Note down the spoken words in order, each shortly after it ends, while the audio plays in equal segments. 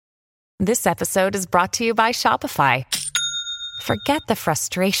This episode is brought to you by Shopify. Forget the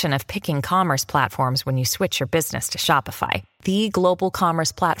frustration of picking commerce platforms when you switch your business to Shopify, the global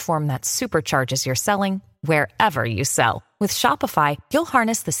commerce platform that supercharges your selling wherever you sell. With Shopify, you'll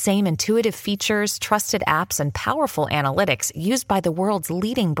harness the same intuitive features, trusted apps, and powerful analytics used by the world's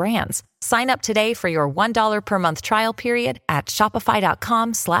leading brands. Sign up today for your $1 per month trial period at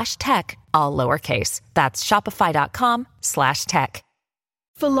shopify.com/tech, all lowercase. That's shopify.com/tech.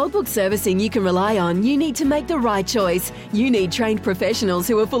 For logbook servicing you can rely on, you need to make the right choice. You need trained professionals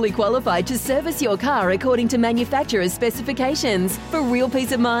who are fully qualified to service your car according to manufacturer's specifications. For real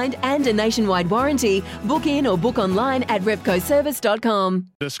peace of mind and a nationwide warranty, book in or book online at repcoservice.com.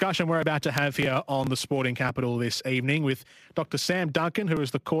 The discussion we're about to have here on the Sporting Capital this evening with Dr. Sam Duncan, who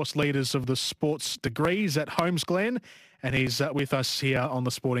is the course leaders of the sports degrees at Holmes Glen, and he's with us here on the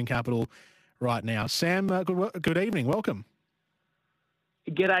Sporting Capital right now. Sam, good evening. Welcome.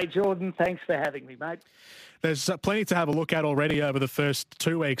 G'day, Jordan. Thanks for having me, mate. There's plenty to have a look at already over the first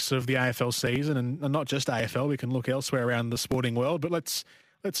 2 weeks of the AFL season, and not just AFL. We can look elsewhere around the sporting world, but let's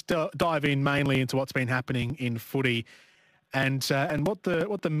dive in mainly into what's been happening in footy, and what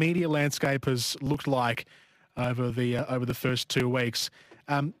the media landscape has looked like over the first 2 weeks.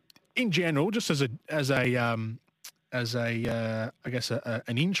 In general, just as an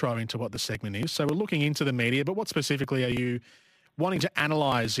intro into what the segment is. So we're looking into the media, but what specifically are you wanting to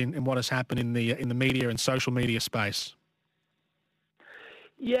analyse in what has happened in the media and social media space?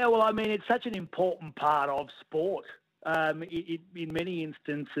 Yeah, well, I mean, it's such an important part of sport. In many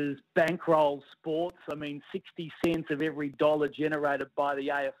instances, bankroll sports. I mean, 60 cents of every dollar generated by the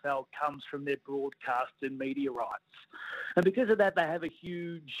AFL comes from their broadcast and media rights. And because of that, they have a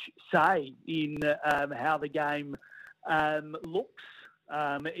huge say in how the game looks.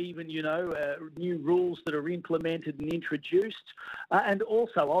 Even, new rules that are implemented and introduced, and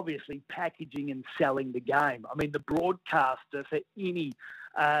also, obviously, packaging and selling the game. I mean, the broadcaster for any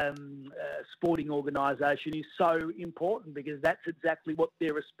sporting organisation is so important because that's exactly what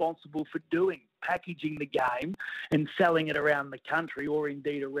they're responsible for doing, packaging the game and selling it around the country or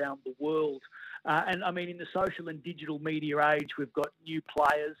indeed around the world. And I mean, in the social and digital media age, we've got new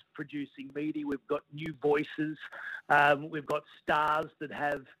players producing media. We've got new voices. We've got stars that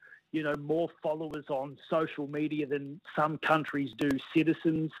have, more followers on social media than some countries do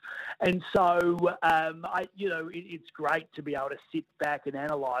citizens. And so, it's great to be able to sit back and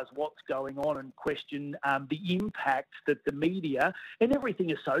analyse what's going on and question the impact that the media and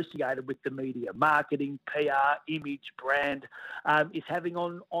everything associated with the media, marketing, PR, image, brand, is having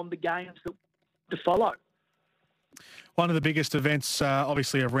on the games that to follow. One of the biggest events,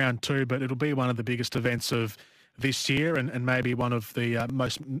 obviously, of round two, but it'll be one of the biggest events of this year and maybe one of the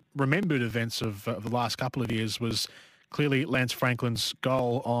most remembered events of the last couple of years was clearly Lance Franklin's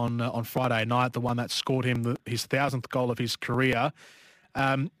goal on Friday night, the one that scored him his 1,000th goal of his career.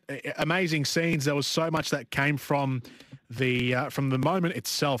 Amazing scenes. There was so much that came from the moment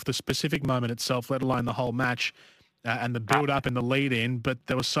itself, the specific moment itself, let alone the whole match. And the build-up and the lead-in, but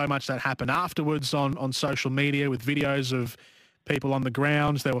there was so much that happened afterwards on social media with videos of people on the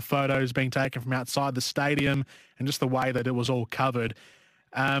grounds. There were photos being taken from outside the stadium and just the way that it was all covered.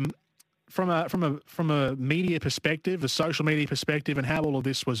 From a media perspective, a social media perspective, and how all of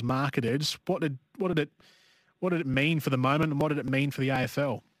this was marketed, what did it mean for the moment, and what did it mean for the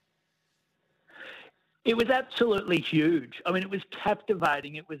AFL? It was absolutely huge. I mean, it was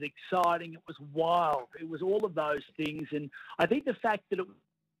captivating. It was exciting. It was wild. It was all of those things. And I think the fact that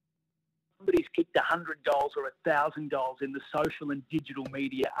somebody's kicked 100 goals or 1,000 goals in the social and digital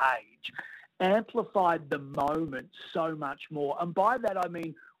media age amplified the moment so much more. And by that, I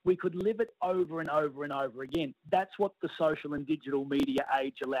mean, we could live it over and over and over again. That's what the social and digital media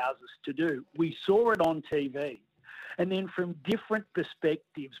age allows us to do. We saw it on TV. And then from different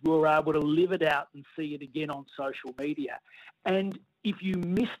perspectives, we were able to live it out and see it again on social media. And if you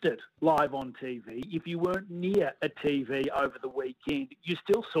missed it live on TV, if you weren't near a TV over the weekend, you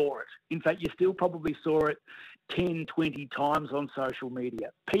still saw it. In fact, you still probably saw it 10, 20 times on social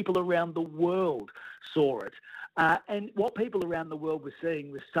media. People around the world saw it. And what people around the world were seeing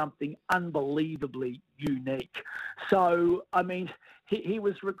was something unbelievably unique. So, I mean, he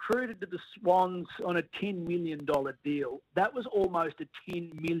was recruited to the Swans on a $10 million deal. That was almost a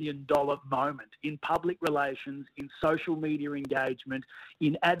 $10 million moment in public relations, in social media engagement,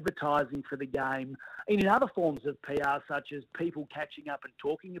 in advertising for the game, and in other forms of PR, such as people catching up and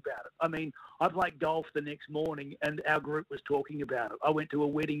talking about it. I mean, I played golf the next morning and our group was talking about it. I went to a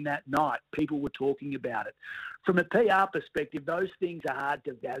wedding that night. People were talking about it. From a PR perspective, those things are hard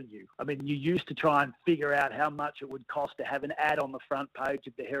to value. I mean, you used to try and figure out how much it would cost to have an ad on the front front page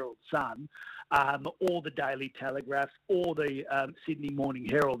of the Herald Sun or the Daily Telegraph or the Sydney Morning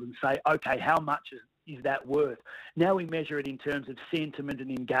Herald and say, okay, how much is that worth? Now we measure it in terms of sentiment and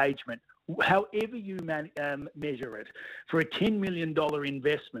engagement. However you measure it, for a $10 million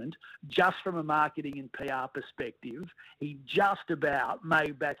investment, just from a marketing and PR perspective, he just about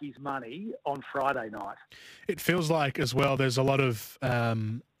made back his money on Friday night. It feels like as well there's a lot of,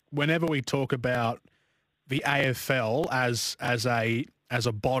 whenever we talk about the AFL as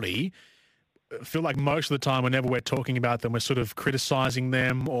a body, I feel like most of the time whenever we're talking about them, we're sort of criticising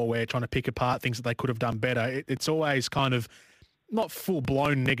them or we're trying to pick apart things that they could have done better. It's always kind of not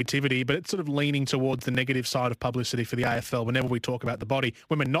full-blown negativity, but it's sort of leaning towards the negative side of publicity for the AFL whenever we talk about the body.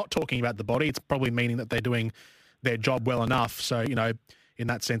 When we're not talking about the body, it's probably meaning that they're doing their job well enough. So, you know, in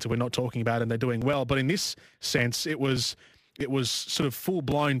that sense, we're not talking about it and they're doing well. But in this sense, it was sort of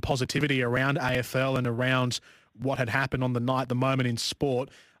full-blown positivity around AFL and around what had happened on the night, the moment in sport.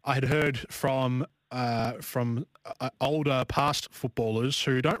 I had heard from older past footballers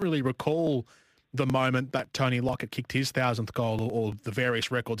who don't really recall the moment that Tony Lockett kicked his 1,000th goal or the various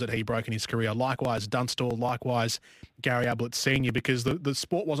records that he broke in his career. Likewise, Dunstall, likewise, Gary Ablett Sr., because the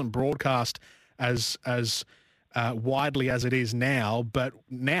sport wasn't broadcast as widely as it is now, but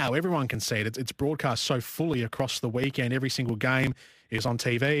now everyone can see it. It's broadcast so fully across the weekend. Every single game is on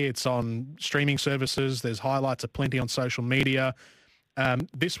TV. It's on streaming services. There's highlights aplenty on social media. The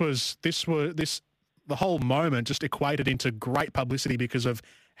whole moment just equated into great publicity because of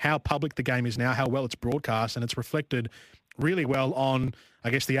how public the game is now, how well it's broadcast, and it's reflected really well on,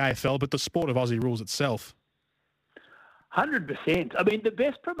 I guess, the AFL, but the sport of Aussie rules itself. 100%. I mean, the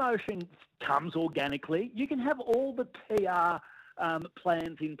best promotion comes organically. You can have all the PR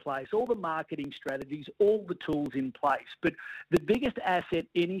plans in place, all the marketing strategies, all the tools in place. But the biggest asset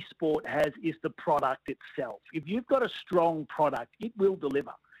any sport has is the product itself. If you've got a strong product, it will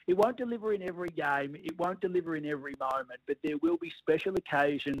deliver. It won't deliver in every game. It won't deliver in every moment, but there will be special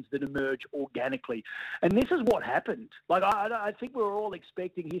occasions that emerge organically. And this is what happened. Like, I think we were all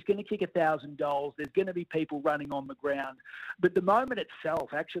expecting he's going to kick 1,000 goals. There's going to be people running on the ground. But the moment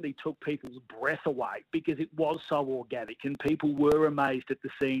itself actually took people's breath away because it was so organic and people were amazed at the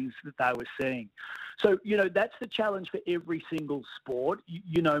scenes that they were seeing. So, you know, that's the challenge for every single sport,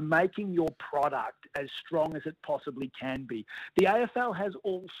 you know, making your product as strong as it possibly can be. The AFL has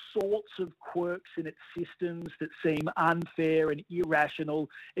all sorts of quirks in its systems that seem unfair and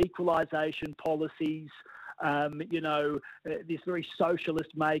irrational, equalisation policies, this very socialist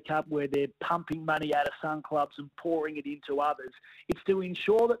makeup where they're pumping money out of some clubs and pouring it into others. It's to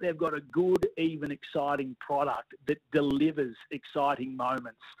ensure that they've got a good, even, exciting product that delivers exciting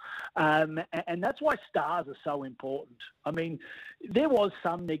moments. And that's why stars are so important. I mean, there was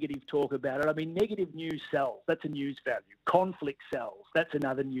some negative talk about it. I mean, negative news sells. That's a news value. Conflict sells. That's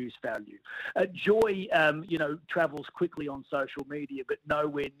another news value. Joy, travels quickly on social media, but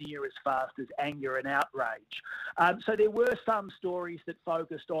nowhere near as fast as anger and outrage. So there were some stories that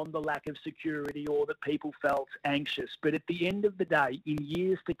focused on the lack of security or that people felt anxious. But at the end of the day, in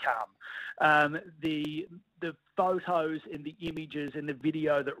years to come, the photos and the images and the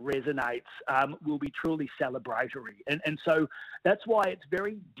video that resonates will be truly celebratory. And so that's why it's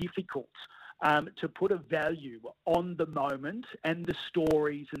very difficult to put a value on the moment and the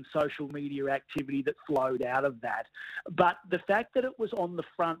stories and social media activity that flowed out of that. But the fact that it was on the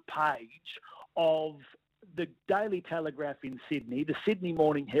front page of the Daily Telegraph in Sydney, the Sydney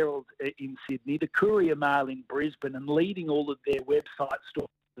Morning Herald in Sydney, the Courier Mail in Brisbane, and leading all of their website stories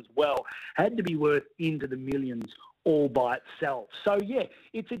as well, had to be worth into the millions all by itself. So, yeah,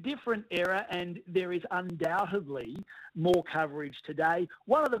 it's a different era, and there is undoubtedly more coverage today.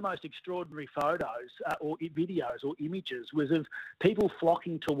 One of the most extraordinary photos or videos or images was of people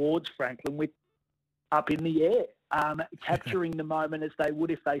flocking towards Franklin with up in the air, capturing the moment as they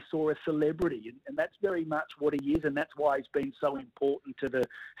would if they saw a celebrity. And that's very much what he is, and that's why he's been so important to the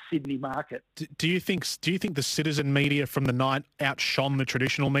Sydney market. Do you think the citizen media from the night outshone the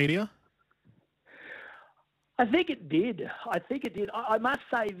traditional media? I think it did. I must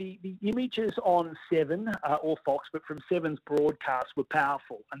say the images on Seven or Fox, but from Seven's broadcast were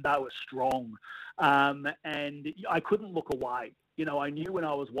powerful and they were strong. And I couldn't look away. You know, I knew when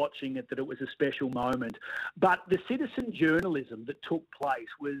I was watching it that it was a special moment. But the citizen journalism that took place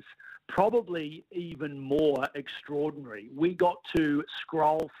was probably even more extraordinary. We got to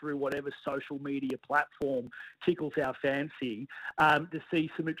scroll through whatever social media platform tickles our fancy to see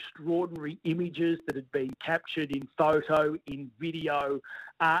some extraordinary images that had been captured in photo, in video,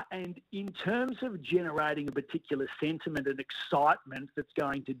 and in terms of generating a particular sentiment and excitement that's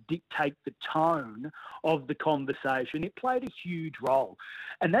going to dictate the tone of the conversation, it played a huge huge role.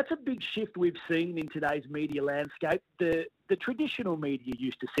 And that's a big shift we've seen in today's media landscape. The traditional media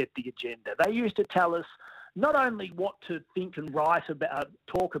used to set the agenda. They used to tell us not only what to think and write about,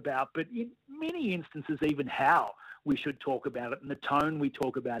 talk about, but in many instances even how we should talk about it and the tone we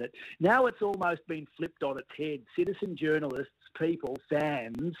talk about it. Now it's almost been flipped on its head. Citizen journalists, people,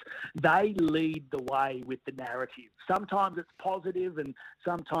 fans, they lead the way with the narrative. Sometimes it's positive and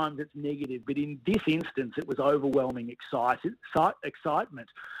sometimes it's negative, but in this instance it was overwhelming excitement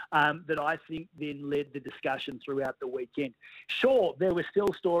that I think then led the discussion throughout the weekend. Sure, there were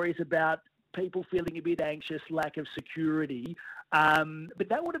still stories about people feeling a bit anxious, lack of security, but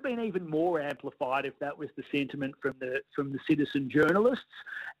that would have been even more amplified if that was the sentiment from the citizen journalists,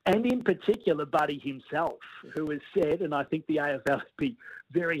 and in particular Buddy himself, who has said, and I think the AFL would be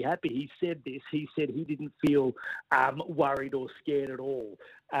very happy he said this, he said he didn't feel worried or scared at all,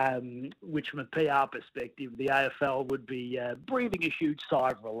 which from a PR perspective, the AFL would be breathing a huge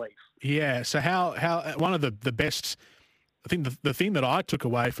sigh of relief. Yeah, so how one of the best... I think the thing that I took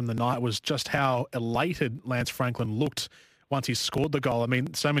away from the night was just how elated Lance Franklin looked once he scored the goal. I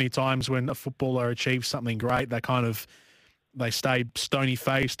mean, so many times when a footballer achieves something great, they stay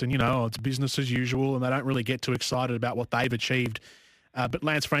stony-faced and, it's business as usual and they don't really get too excited about what they've achieved. But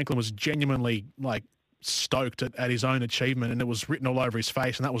Lance Franklin was genuinely, stoked at his own achievement, and it was written all over his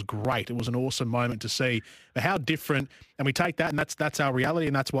face, and that was great. It was an awesome moment to see. But how different, and we take that, and that's our reality,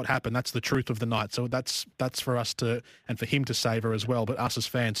 and that's what happened. That's the truth of the night. So that's for us to, and for him to savour as well, but us as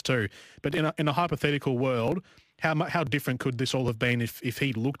fans too. But in a hypothetical world, how different could this all have been if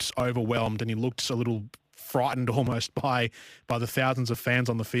he looked overwhelmed and he looked a little frightened almost by the thousands of fans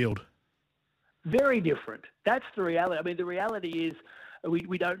on the field? Very different. That's the reality. I mean, the reality is,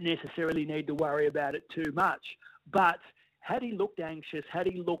 we don't necessarily need to worry about it too much. But had he looked anxious, had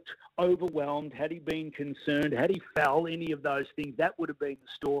he looked overwhelmed, had he been concerned, had he felt any of those things, that would have been the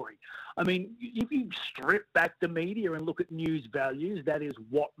story. I mean, if you strip back the media and look at news values, that is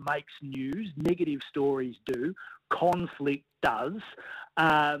what makes news. Negative stories do. Conflict does.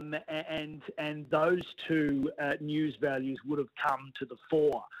 And those two news values would have come to the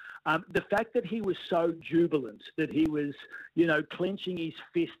fore. The fact that he was so jubilant, that he was, clenching his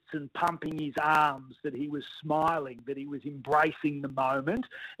fists and pumping his arms, that he was smiling, that he was embracing the moment,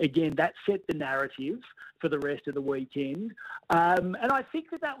 again, that set the narrative for the rest of the weekend. And I think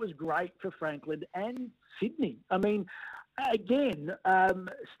that was great for Franklin and Sydney. I mean, again,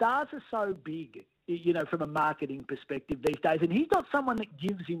 stars are so big, from a marketing perspective these days. And he's not someone that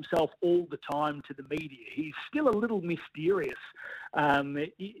gives himself all the time to the media. He's still a little mysterious,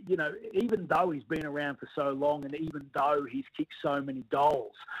 even though he's been around for so long and even though he's kicked so many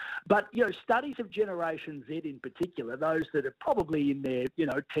goals. But, studies of Generation Z in particular, those that are probably in their,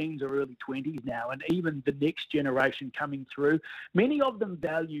 teens or early 20s now, and even the next generation coming through, many of them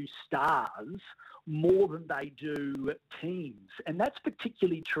value stars more than they do teams. And that's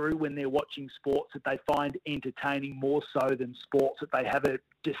particularly true when they're watching sports that they find entertaining more so than sports that they have a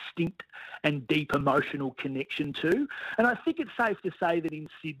distinct and deep emotional connection to. And I think it's safe to say that in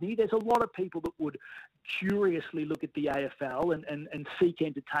Sydney, there's a lot of people that would curiously look at the AFL and seek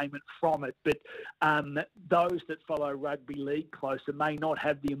entertainment from it. But those that follow rugby league closer may not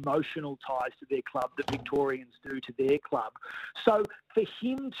have the emotional ties to their club that Victorians do to their club. So for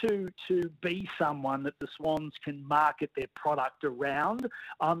him to be someone that the Swans can market their product around,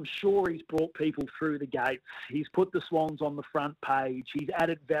 I'm sure he's brought people through the gates. He's put the Swans on the front page. He's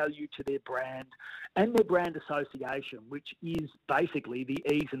added value to their brand and their brand association, which is basically the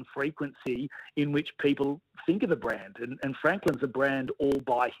ease and frequency in which people think of the brand. And Franklin's a brand all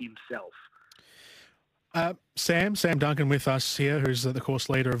by himself. Sam Duncan with us here, who's the course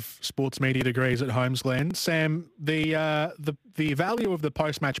leader of sports media degrees at Holmesglen. Sam, the value of the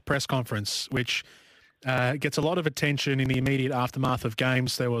post-match press conference, which gets a lot of attention in the immediate aftermath of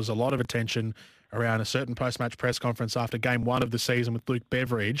games. There was a lot of attention around a certain post-match press conference after game one of the season with Luke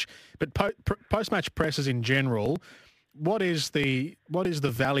Beveridge. But post-match presses in general, what is the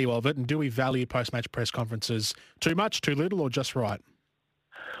value of it, and do we value post-match press conferences too much, too little, or just right?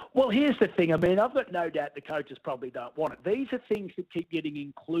 Well, here's the thing. I mean, I've got no doubt the coaches probably don't want it. These are things that keep getting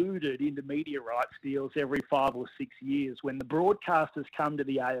included into media rights deals every 5 or 6 years when the broadcasters come to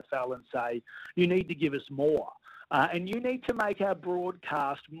the AFL and say, you need to give us more. And you need to make our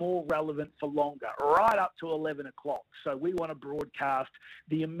broadcast more relevant for longer, right up to 11 o'clock. So we want to broadcast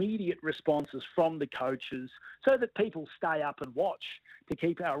the immediate responses from the coaches so that people stay up and watch to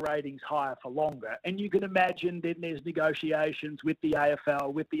keep our ratings higher for longer. And you can imagine then there's negotiations with the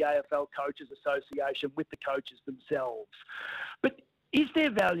AFL, with the AFL Coaches Association, with the coaches themselves. But is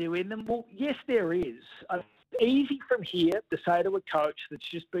there value in them? Well, yes, there is. Easy from here to say to a coach that's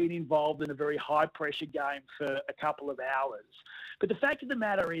just been involved in a very high-pressure game for a couple of hours. But the fact of the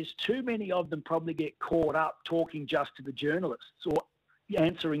matter is too many of them probably get caught up talking just to the journalists or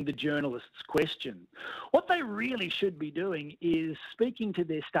answering the journalist's question. What they really should be doing is speaking to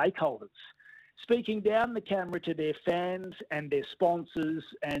their stakeholders, speaking down the camera to their fans and their sponsors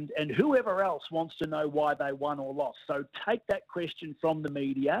and whoever else wants to know why they won or lost. So take that question from the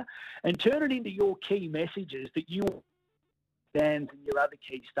media and turn it into your key messages that you fans and your other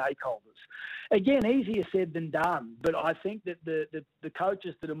key stakeholders. Again, easier said than done, but I think that the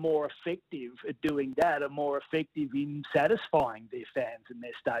coaches that are more effective at doing that are more effective in satisfying their fans and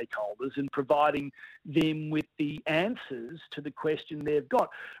their stakeholders and providing them with the answers to the question they've got.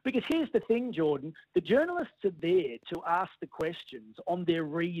 Because here's the thing, Jordan, the journalists are there to ask the questions on their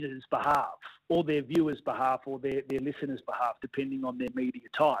readers' behalf or their viewers' behalf or their listeners' behalf, depending on their media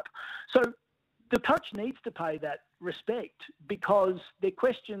type. So the coach needs to pay that respect because they're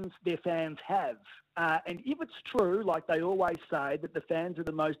questions their fans have. And if it's true, like they always say, that the fans are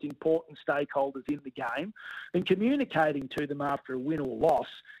the most important stakeholders in the game, then communicating to them after a win or loss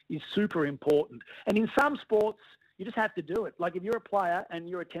is super important. And in some sports, you just have to do it. Like if you're a player and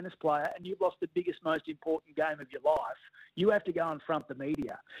you're a tennis player and you've lost the biggest, most important game of your life, you have to go and front the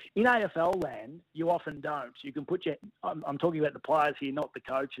media. In AFL land, you often don't. You can put I'm talking about the players here, not the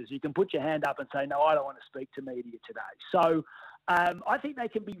coaches. You can put your hand up and say, no, I don't want to speak to media today. So I think they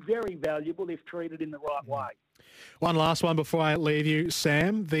can be very valuable if treated in the right way. One last one before I leave you,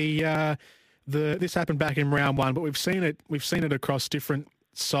 Sam. This happened back in round one, but we've seen it across different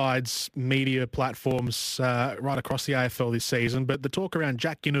sides, media platforms right across the AFL this season. But the talk around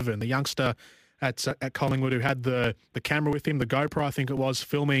Jack Ginnivan, the youngster at Collingwood who had the camera with him, the GoPro, I think it was,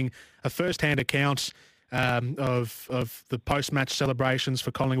 filming a first-hand account of the post-match celebrations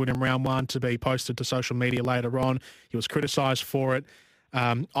for Collingwood in round one to be posted to social media later on. He was criticised for it.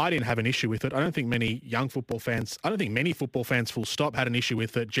 I didn't have an issue with it. I don't think many football fans full stop had an issue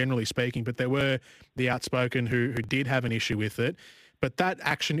with it, generally speaking, but there were the outspoken who did have an issue with it. But that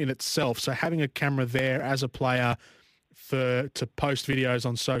action in itself, so having a camera there as a player to post videos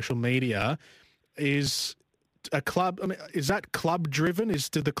on social media, is a club. I mean, is that club driven?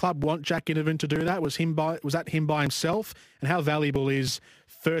 Did the club want Jack Ginnivan to do that? Was that him by himself? And how valuable is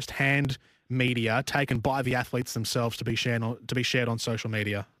first-hand media taken by the athletes themselves to be shared on social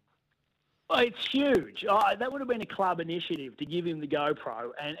media? Oh, it's huge. That would have been a club initiative to give him the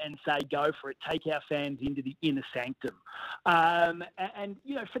GoPro and say, go for it, take our fans into the inner sanctum. And,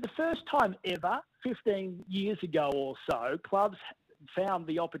 you know, for the first time ever, 15 years ago or so, clubs found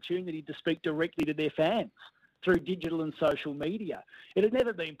the opportunity to speak directly to their fans through digital and social media. It had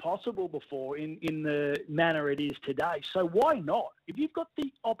never been possible before in the manner it is today. So why not? If you've got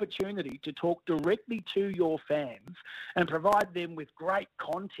the opportunity to talk directly to your fans and provide them with great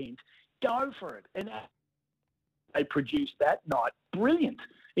content, go for it. And they produced that night. Brilliant,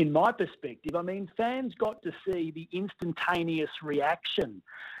 in my perspective. I mean, fans got to see the instantaneous reaction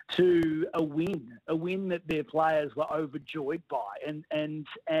to a win that their players were overjoyed by.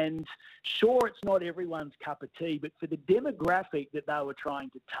 And sure, it's not everyone's cup of tea, but for the demographic that they were trying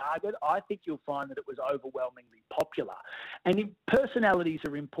to target, I think you'll find that it was overwhelmingly popular. And personalities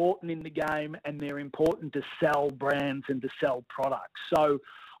are important in the game, and they're important to sell brands and to sell products. So,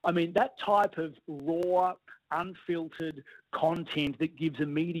 I mean, that type of raw, unfiltered content that gives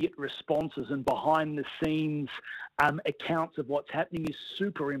immediate responses and behind-the-scenes accounts of what's happening is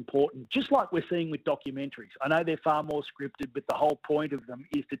super important, just like we're seeing with documentaries. I know they're far more scripted, but the whole point of them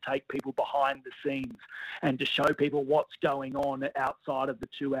is to take people behind the scenes and to show people what's going on outside of the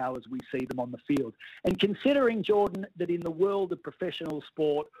 2 hours we see them on the field. And considering, Jordan, that in the world of professional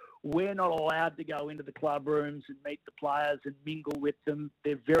sport, we're not allowed to go into the club rooms and meet the players and mingle with them.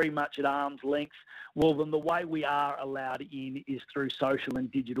 They're very much at arm's length. Well, then the way we are allowed in is through social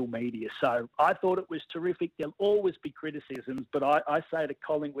and digital media. So I thought it was terrific. There'll always be criticisms, but I say to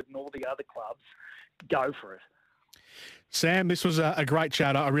Collingwood and all the other clubs, go for it. Sam, this was a great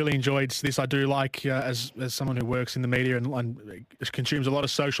chat. I really enjoyed this. I do like, as someone who works in the media and consumes a lot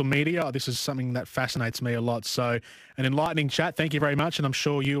of social media, this is something that fascinates me a lot. So an enlightening chat. Thank you very much. And I'm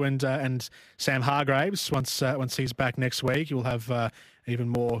sure you and Sam Hargraves, once he's back next week, you'll have even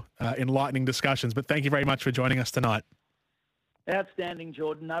more enlightening discussions. But thank you very much for joining us tonight. Outstanding,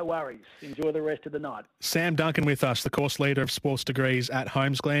 Jordan. No worries. Enjoy the rest of the night. Sam Duncan with us, the course leader of sports degrees at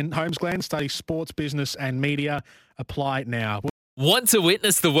Holmes Glen. Holmes Glen studies sports, business and media. Apply now. Want to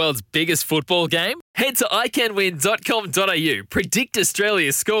witness the world's biggest football game? Head to iCanWin.com.au, predict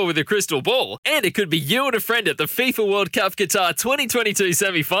Australia's score with a crystal ball, and it could be you and a friend at the FIFA World Cup Qatar 2022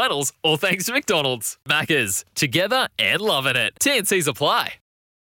 semi-finals, all thanks to McDonald's. Maccas, together and loving it. TNCs apply.